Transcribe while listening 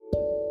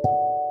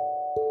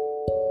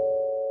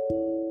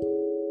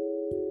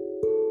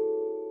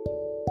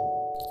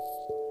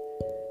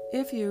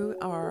If you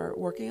are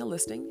working a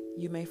listing,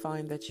 you may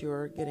find that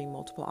you're getting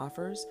multiple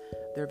offers.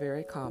 They're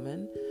very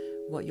common.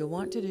 What you'll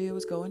want to do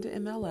is go into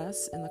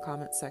MLS in the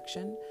comments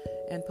section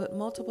and put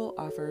multiple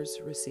offers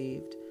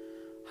received,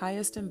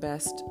 highest and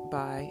best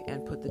by,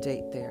 and put the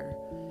date there.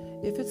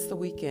 If it's the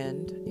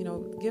weekend,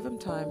 give them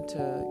time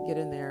to get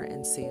in there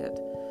and see it.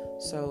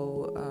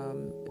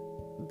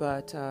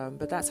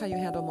 But that's how you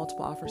handle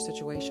multiple offer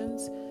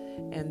situations,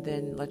 and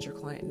then let your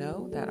client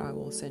know that I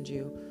will send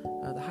you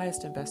the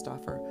highest and best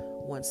offer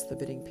once the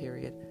bidding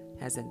period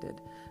has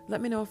ended.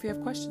 Let me know if you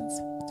have questions.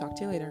 Talk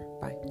to you later.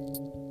 Bye.